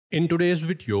In today's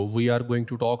video, we are going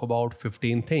to talk about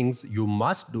 15 things you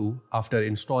must do after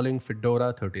installing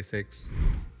Fedora 36.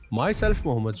 Myself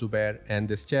Mohammad Zubair, and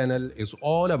this channel is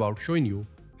all about showing you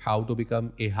how to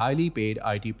become a highly paid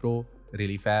IT pro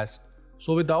really fast.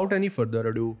 So without any further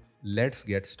ado, let's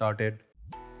get started.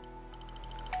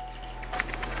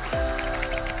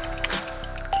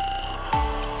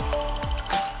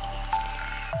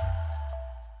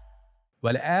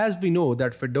 Well, as we know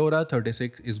that Fedora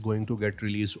 36 is going to get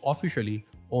released officially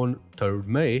on 3rd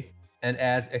May, and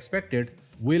as expected,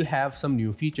 we'll have some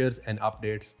new features and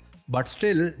updates. But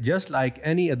still, just like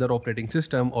any other operating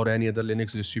system or any other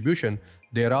Linux distribution,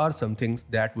 there are some things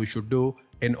that we should do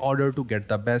in order to get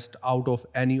the best out of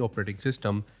any operating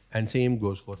system, and same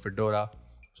goes for Fedora.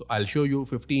 So I'll show you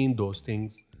 15 those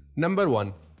things. Number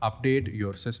 1, update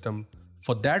your system.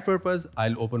 For that purpose,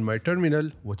 I'll open my terminal,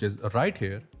 which is right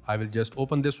here. I will just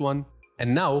open this one,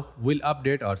 and now we'll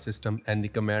update our system, and the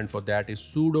command for that is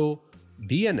sudo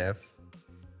dnf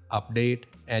update,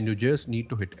 and you just need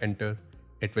to hit enter.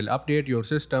 It will update your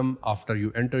system after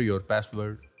you enter your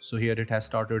password. So here it has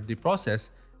started the process,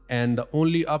 and the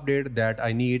only update that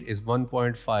I need is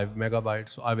 1.5 megabytes.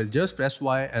 So I will just press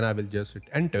Y and I will just hit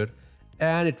enter,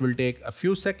 and it will take a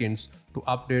few seconds to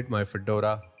update my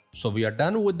Fedora. So we are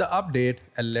done with the update,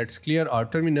 and let's clear our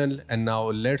terminal, and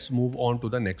now let's move on to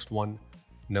the next one.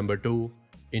 Number 2,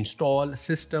 install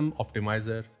System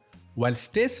Optimizer. While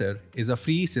Stacer is a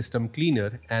free system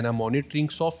cleaner and a monitoring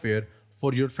software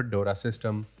for your Fedora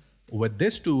system, with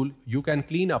this tool, you can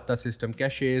clean up the system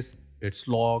caches, its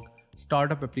log,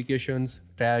 startup applications,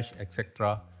 trash,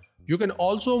 etc. You can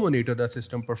also monitor the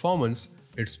system performance,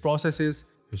 its processes,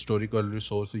 historical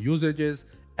resource usages,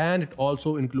 and it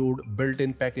also includes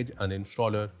built-in package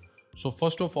uninstaller. So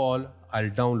first of all, I'll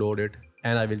download it,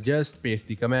 and I will just paste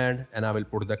the command, and I will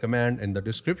put the command in the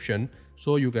description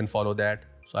so you can follow that.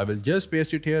 So I will just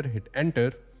paste it here, hit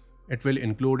enter. It will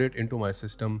include it into my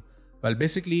system. Well,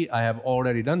 basically I have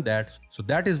already done that, so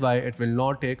that is why it will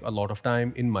not take a lot of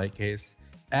time in my case.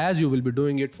 As you will be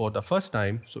doing it for the first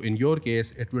time, so in your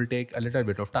case it will take a little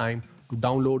bit of time to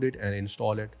download it and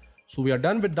install it. So we are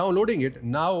done with downloading it.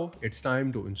 Now it's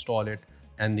time to install it,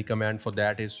 and the command for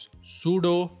that is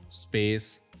sudo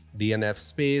space dnf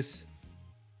space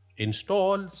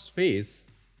install space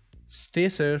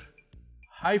stacer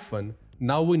hyphen.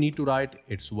 Now we need to write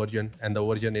its version, and the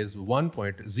version is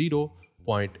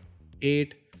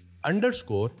 1.0.8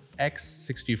 underscore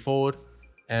x64,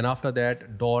 and after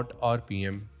that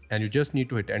 .rpm, and you just need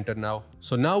to hit enter now.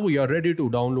 So now we are ready to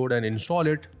download and install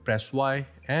it. Press Y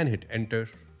and hit enter.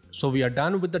 So we are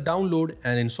done with the download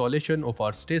and installation of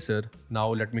our Stacer. Now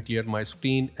let me clear my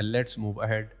screen and let's move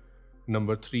ahead.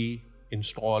 Number 3,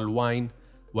 install Wine.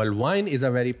 Well, Wine is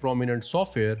a very prominent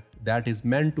software that is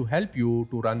meant to help you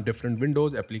to run different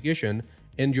Windows applications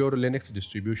in your Linux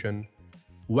distribution.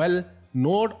 Well,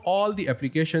 not all the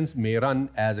applications may run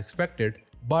as expected,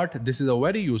 but this is a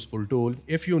very useful tool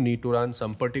if you need to run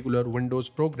some particular Windows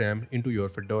program into your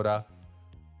Fedora.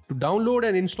 To download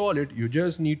and install it, you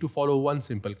just need to follow one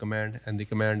simple command, and the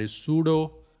command is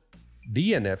sudo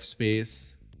dnf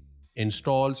space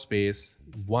install space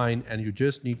wine, and you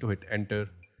just need to hit enter.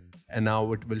 And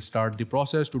now it will start the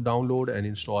process to download and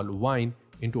install Wine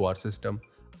into our system.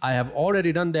 I have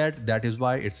already done that, that is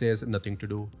why it says nothing to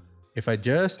do. If I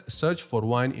just search for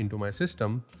Wine into my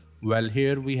system, well,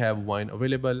 here we have Wine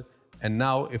available, and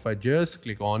now if I just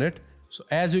click on it, so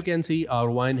as you can see,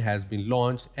 our Wine has been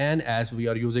launched, and as we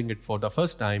are using it for the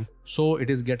first time, so it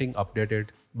is getting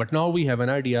updated. But now we have an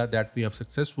idea that we have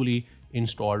successfully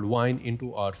installed Wine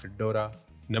into our Fedora.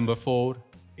 Number 4,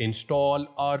 install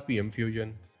RPM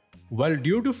Fusion. Well,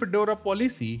 due to Fedora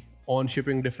policy on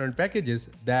shipping different packages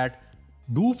that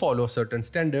do follow certain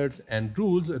standards and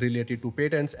rules related to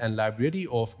patents and library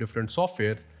of different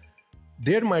software,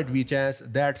 there might be a chance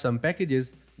that some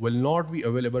packages will not be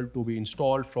available to be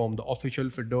installed from the official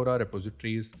Fedora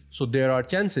repositories. So there are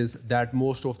chances that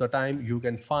most of the time you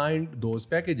can find those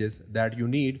packages that you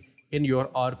need in your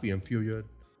RPM Fusion.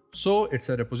 So it's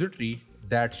a repository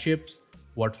that ships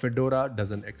what Fedora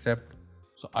doesn't accept.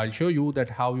 So I'll show you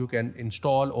that how you can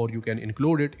install or you can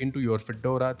include it into your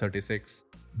Fedora 36.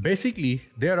 Basically,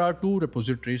 there are 2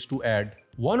 repositories to add.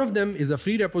 One of them is a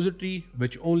free repository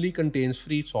which only contains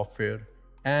free software,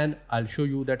 and I'll show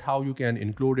you that how you can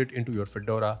include it into your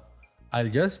Fedora. I'll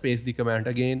just paste the command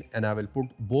again, and I will put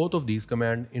both of these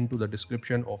commands into the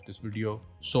description of this video.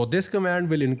 So this command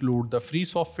will include the free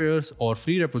softwares or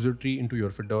free repository into your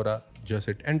Fedora. Just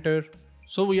hit enter.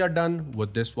 So we are done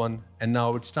with this one, and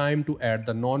now it's time to add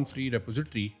the non-free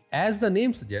repository. As the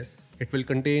name suggests, it will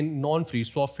contain non-free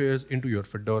softwares into your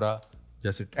Fedora.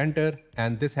 just hit enter,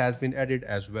 and this has been added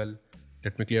as well.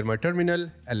 Let me clear my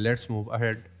terminal and let's move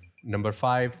ahead. Number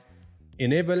 5,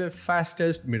 enable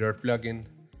fastest mirror plugin.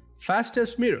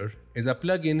 Fastest mirror is a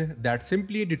plugin that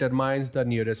simply determines the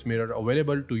nearest mirror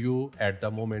available to you at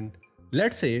the moment.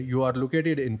 Let's say you are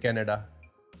located in Canada,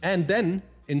 and then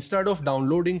instead of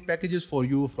downloading packages for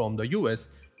you from the US,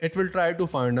 it will try to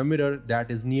find a mirror that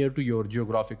is near to your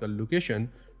geographical location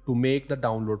to make the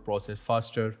download process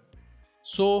faster.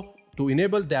 So to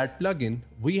enable that plugin,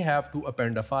 we have to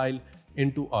append a file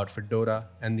into our Fedora,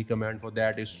 and the command for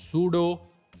that is sudo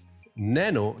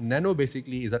nano. Nano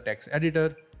basically is a text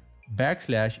editor,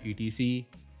 /etc,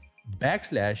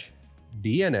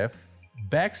 /dnf,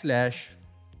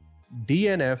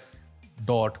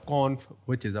 /dnf.conf,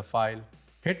 which is a file.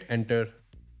 Hit enter.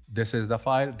 This is the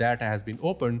file that has been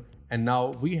opened, and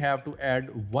now we have to add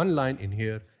one line in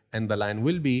here, and the line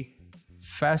will be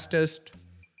fastest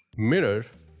mirror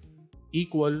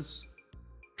equals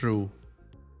true.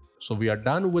 So we are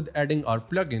done with adding our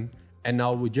plugin, and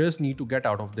now we just need to get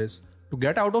out of this. To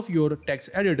get out of your text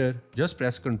editor, just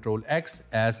press Ctrl X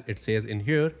as it says in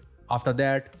here. After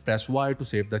that, press Y to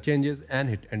save the changes and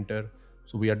hit enter.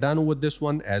 So we are done with this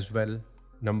one as well.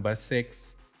 Number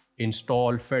 6,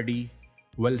 install Fedy.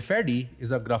 Well, Fedy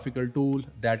is a graphical tool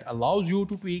that allows you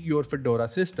to tweak your Fedora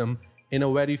system in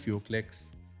a very few clicks.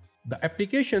 The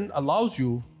application allows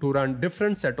you to run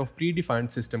different set of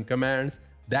predefined system commands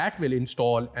that will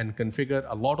install and configure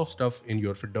a lot of stuff in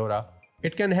your Fedora.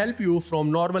 It can help you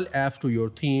from normal apps to your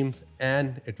themes,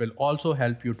 and it will also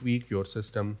help you tweak your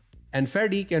system. And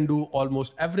Fedy can do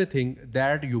almost everything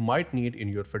that you might need in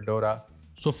your Fedora.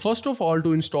 So first of all,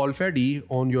 to install Fedy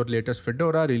on your latest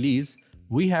Fedora release,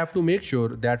 we have to make sure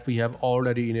that we have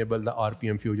already enabled the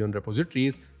RPM Fusion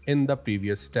repositories in the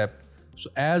previous step. So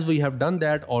as we have done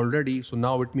that already, so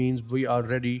now it means we are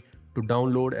ready to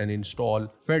download and install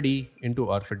Fedy into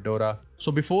our Fedora.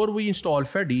 So before we install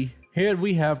Fedy, here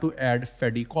we have to add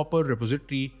Fedy copper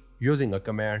repository using a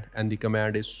command, and the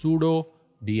command is sudo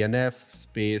dnf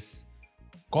space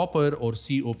copper or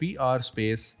copr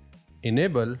space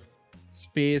enable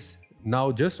space,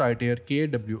 now just write here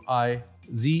kwizart.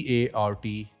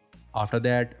 After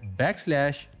that,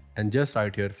 / and just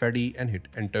write here Fedy and hit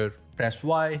enter. Press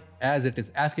Y as it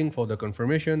is asking for the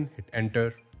confirmation, hit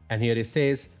enter, and here it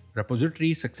says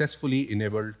repository successfully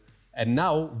enabled. And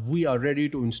now we are ready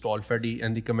to install Fedy,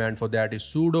 and the command for that is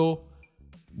sudo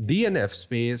dnf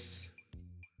space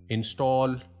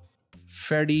install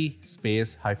Fedy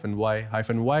space -y.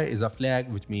 -y is a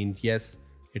flag which means yes.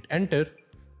 Hit enter,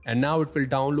 and now it will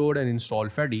download and install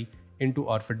Fedy into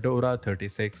our Fedora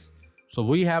 36. So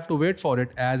we have to wait for it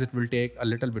as it will take a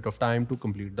little bit of time to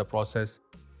complete the process.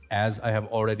 As I have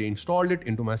already installed it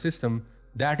into my system,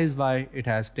 that is why it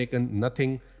has taken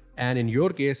nothing, and in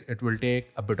your case it will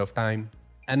take a bit of time.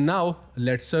 And now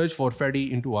let's search for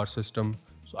Fedy into our system.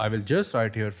 So I will just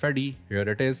write here Fedy, here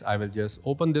it is. I will just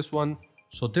open this one.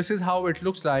 So this is how it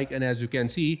looks like, and as you can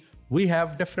see, we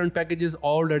have different packages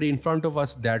already in front of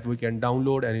us that we can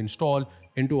download and install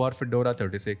into our Fedora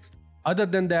 36. Other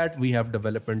than that, we have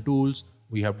development tools,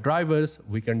 we have drivers,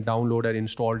 we can download and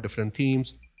install different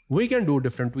themes, we can do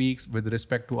different tweaks with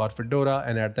respect to our Fedora,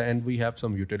 and at the end we have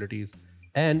some utilities.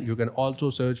 And you can also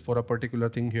search for a particular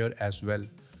thing here as well.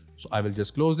 So I will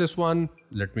just close this one,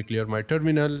 let me clear my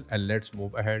terminal, and let's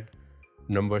move ahead.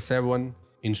 Number 7,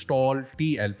 install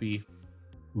TLP.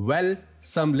 Well,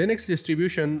 some Linux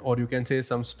distribution, or you can say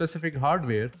some specific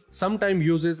hardware, sometimes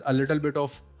uses a little bit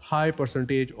of high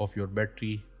percentage of your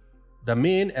battery. The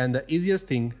main and the easiest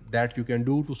thing that you can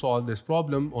do to solve this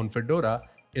problem on Fedora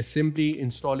is simply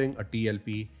installing a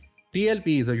TLP.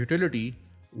 TLP is a utility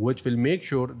which will make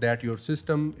sure that your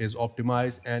system is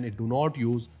optimized and it do not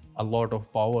use a lot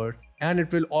of power, and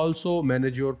it will also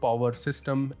manage your power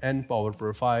system and power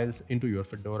profiles into your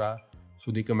Fedora.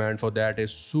 So the command for that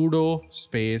is sudo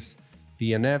space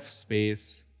dnf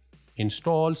space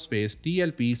install space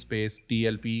TLP space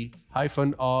TLP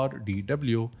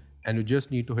 -r/dw, and you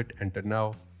just need to hit enter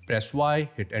now. Press Y,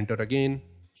 hit enter again.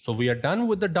 So we are done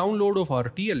with the download of our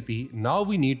TLP. Now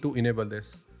we need to enable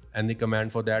this, and the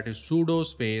command for that is sudo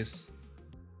space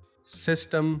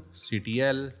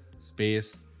systemctl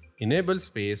space enable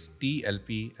space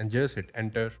TLP, and just hit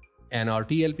enter. And our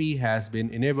TLP has been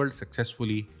enabled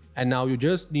successfully, and now you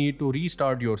just need to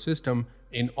restart your system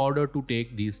in order to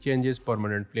take these changes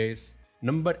permanent place.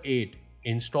 Number 8,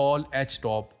 install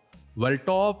HTOP. Well,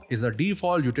 TOP is a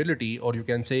default utility, or you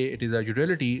can say it is a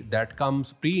utility that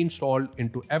comes pre-installed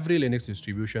into every Linux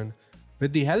distribution.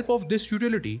 With the help of this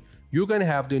utility, you can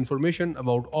have the information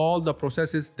about all the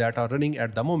processes that are running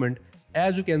at the moment.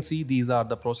 As you can see, these are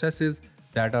the processes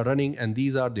that are running, and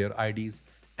these are their IDs.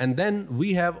 And then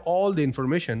we have all the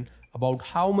information about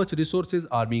how much resources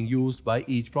are being used by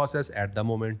each process at the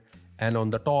moment. And on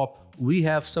the top, we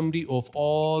have summary of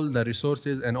all the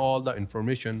resources and all the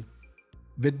information.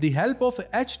 With the help of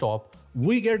HTOP,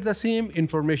 we get the same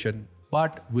information,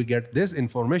 but we get this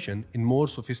information in more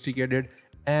sophisticated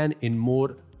and in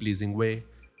more pleasing way.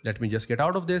 Let me just get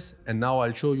out of this, and now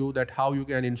I'll show you that how you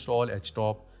can install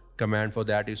HTOP. Command for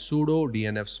that is sudo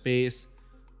dnf space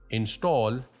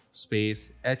install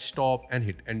space HTOP and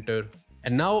hit enter.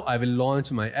 And now I will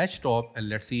launch my HTOP and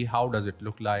let's see how does it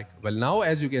look like. Well, now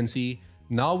as you can see,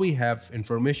 now we have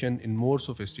information in more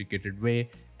sophisticated way,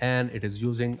 and it is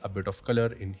using a bit of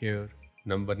color in here.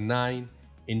 Number 9,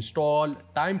 install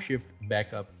Timeshift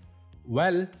backup.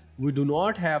 Well, we do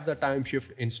not have the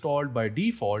Timeshift installed by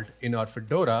default in our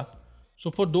Fedora. So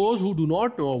for those who do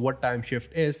not know what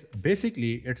Timeshift is,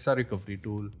 basically it's a recovery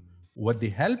tool. With the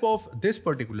help of this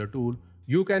particular tool,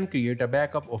 you can create a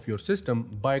backup of your system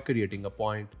by creating a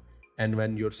point. And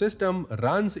when your system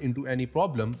runs into any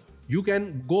problem, you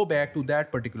can go back to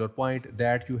that particular point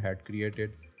that you had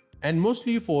created. And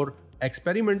mostly for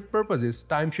experiment purposes,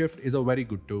 Timeshift is a very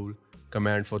good tool.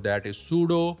 Command for that is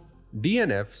sudo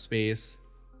dnf space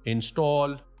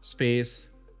install space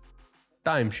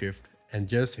Timeshift and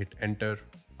just hit enter.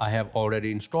 I have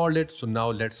already installed it, so now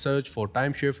let's search for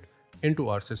Timeshift into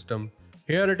our system.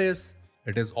 Here it is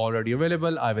already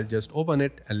available. I will just open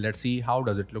it and let's see how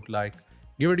does it look like.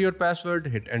 Give it your password,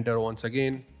 hit enter once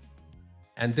again,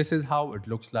 and this is how it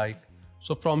looks like.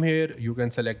 So from here you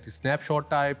can select the snapshot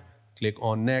type, click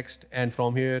on next, and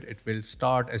from here it will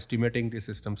start estimating the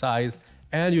system size,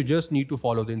 and you just need to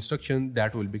follow the instruction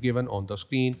that will be given on the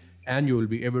screen, and you will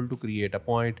be able to create a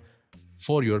point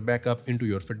for your backup into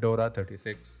your Fedora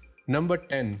 36. Number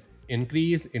 10,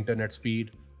 increase internet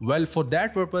speed. Well, for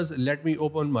that purpose, let me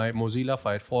open my Mozilla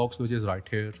Firefox, which is right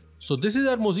here. So this is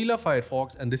our Mozilla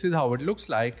Firefox and this is how it looks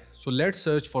like. So let's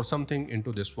search for something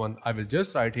into this one. I will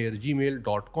just write here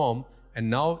gmail.com, and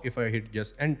now if I hit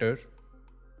just enter,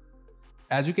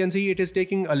 as you can see, it is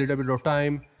taking a little bit of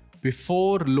time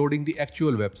before loading the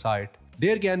actual website.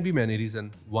 There can be many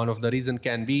reasons. One of the reasons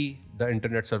can be the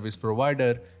internet service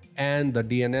provider and the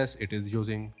DNS it is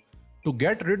using. To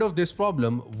get rid of this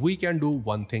problem, we can do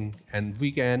one thing, and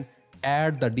we can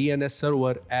add the DNS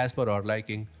server as per our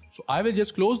liking. So I will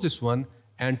just close this one,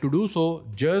 and to do so,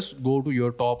 just go to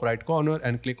your top right corner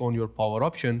and click on your power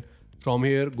option. From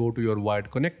here, go to your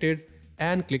wired connected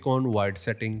and click on wired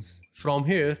settings. From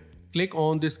here, click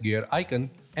on this gear icon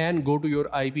and go to your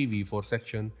IPv4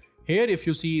 section. Here if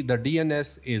you see the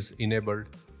DNS is enabled,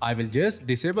 I will just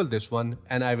disable this one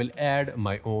and I will add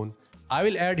my own. I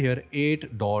will add here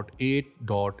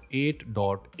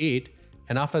 8.8.8.8,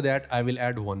 and after that I will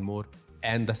add one more,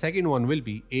 and the second one will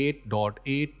be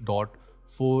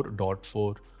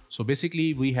 8.8.4.4. So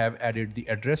basically we have added the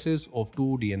addresses of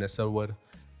two DNS servers.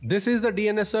 This is the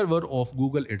DNS server of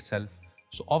Google itself.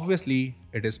 So obviously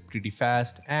it is pretty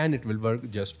fast and it will work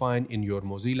just fine in your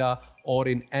Mozilla or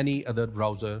in any other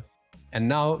browser. And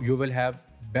now you will have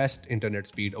best internet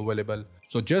speed available.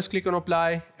 So just click on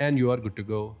apply and you are good to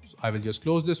go. So I will just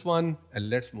close this one and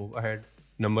let's move ahead.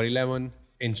 Number 11,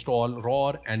 install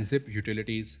RAR and zip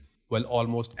utilities. Well,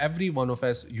 almost every one of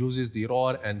us uses the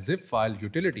RAR and zip file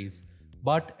utilities,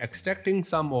 but extracting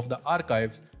some of the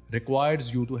archives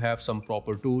requires you to have some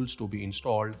proper tools to be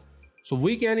installed. So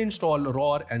we can install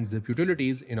RAR and zip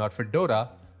utilities in our Fedora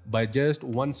by just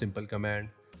one simple command.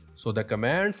 So the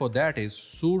command for that is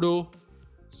sudo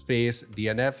space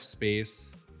dnf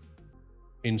space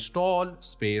install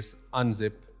space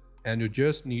unzip, and you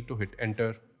just need to hit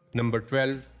enter. Number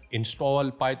 12,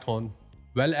 install Python.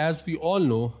 Well, as we all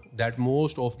know that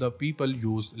most of the people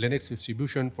use Linux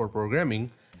distribution for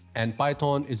programming, and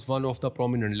Python is one of the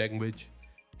prominent language,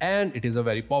 and it is a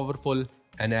very powerful,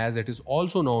 and as it is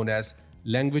also known as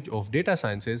language of data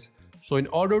sciences. So in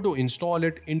order to install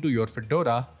it into your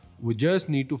Fedora, we just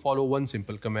need to follow one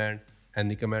simple command,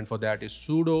 and the command for that is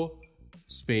sudo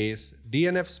space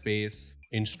dnf space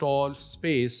install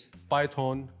space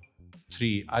python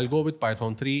 3. I'll go with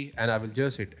Python 3 and I will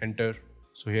just hit enter.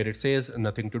 So here it says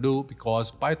nothing to do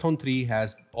because Python 3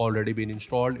 has already been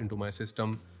installed into my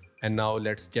system. And now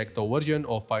let's check the version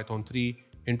of Python 3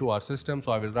 into our system.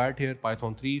 So I will write here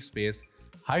Python 3 space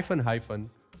 --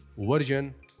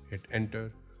 version, hit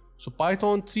enter. So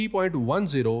Python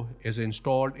 3.10 is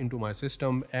installed into my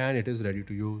system and it is ready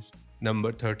to use.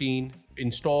 Number 13,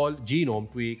 install Gnome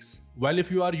tweaks. Well,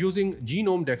 if you are using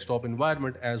Gnome desktop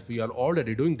environment, as we are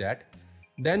already doing that,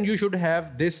 then you should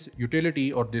have this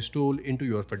utility or this tool into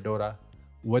your Fedora.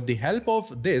 With the help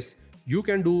of this, you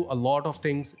can do a lot of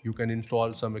things. You can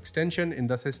install some extension in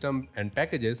the system and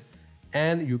packages,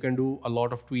 and you can do a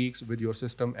lot of tweaks with your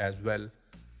system as well.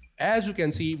 As you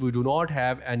can see, we do not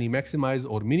have any maximize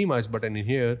or minimize button in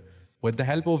here. With the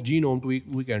help of Gnome tweak,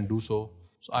 we can do so.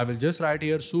 So I will just write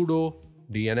here sudo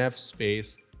dnf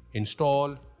space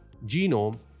install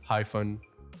gnome-tweak,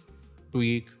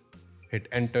 hit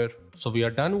enter. So we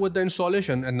are done with the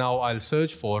installation, and now I'll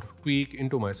search for tweak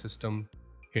into my system.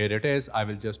 Here it is. I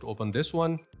will just open this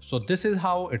one. So this is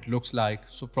how it looks like.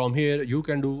 So from here, you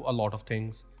can do a lot of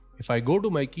things. If I go to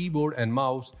my keyboard and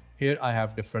mouse, here I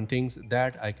have different things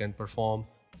that I can perform.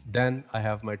 Then I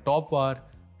have my top bar,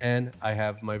 and I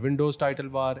have my Windows title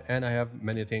bar, and I have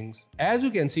many things. As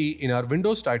you can see in our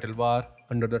Windows title bar,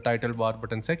 under the title bar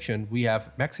button section, we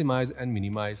have maximize and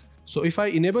minimize. So if I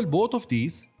enable both of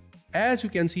these, as you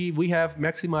can see, we have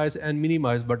maximize and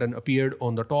minimize button appeared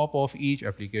on the top of each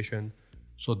application.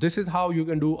 So this is how you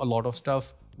can do a lot of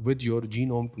stuff with your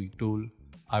Gnome tweak tool.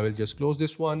 I will just close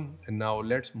this one, and now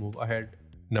let's move ahead.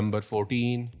 Number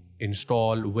 14,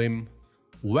 install Vim.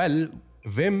 Well,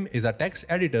 Vim is a text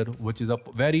editor which is a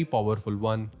very powerful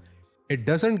one. It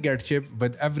doesn't get shipped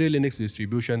with every Linux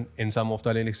distribution. In some of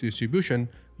the Linux distribution,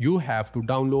 you have to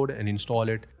download and install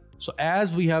it. So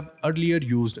as we have earlier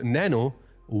used Nano,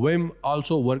 Vim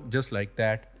also works just like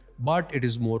that, but it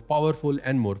is more powerful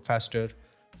and more faster.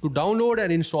 To download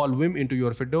and install Vim into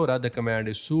your Fedora, the command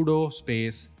is sudo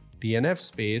space dnf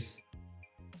space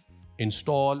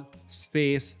install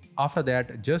space. After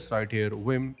that, just write here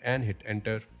Vim and hit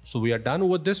enter. So we are done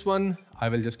with this one. I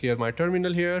will just clear my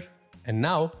terminal here. And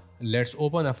now let's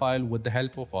open a file with the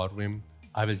help of our Vim.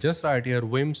 I will just write here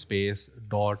vim space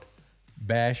dot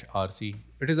bash rc.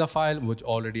 It is a file which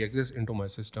already exists into my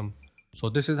system. So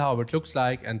this is how it looks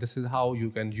like, and this is how you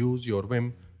can use your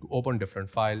Vim to open different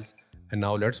files. And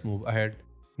now let's move ahead.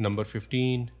 Number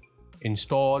 15,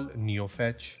 install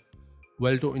Neofetch.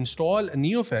 Well, to install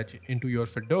Neofetch into your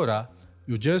Fedora,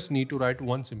 you just need to write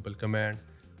one simple command.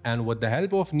 And with the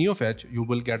help of Neofetch, you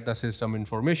will get the system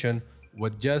information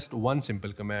with just one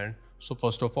simple command. So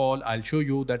first of all, I'll show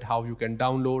you that how you can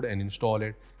download and install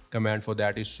it. Command for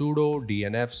that is sudo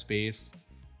dnf space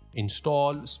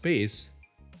install space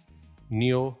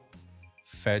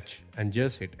Neofetch, and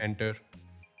just hit enter.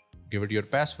 Give it your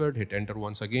password, hit enter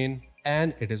once again,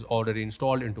 and it is already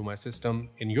installed into my system.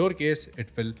 In your case, it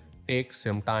will take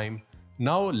some time.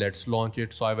 Now let's launch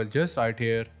it. So I will just write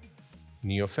here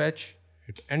Neofetch,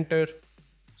 hit enter.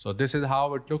 So this is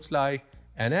how it looks like.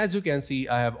 And as you can see,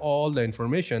 I have all the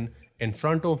information in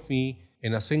front of me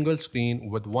in a single screen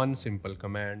with one simple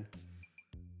command.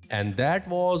 And that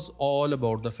was all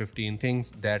about the 15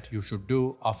 things that you should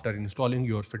do after installing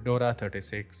your Fedora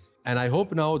 36. And I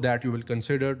hope now that you will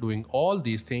consider doing all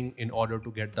these things in order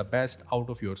to get the best out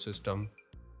of your system.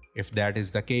 If that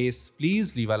is the case,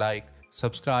 please leave a like,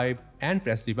 subscribe, and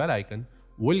press the bell icon.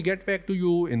 We'll get back to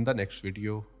you in the next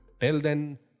video. Till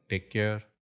then, take care.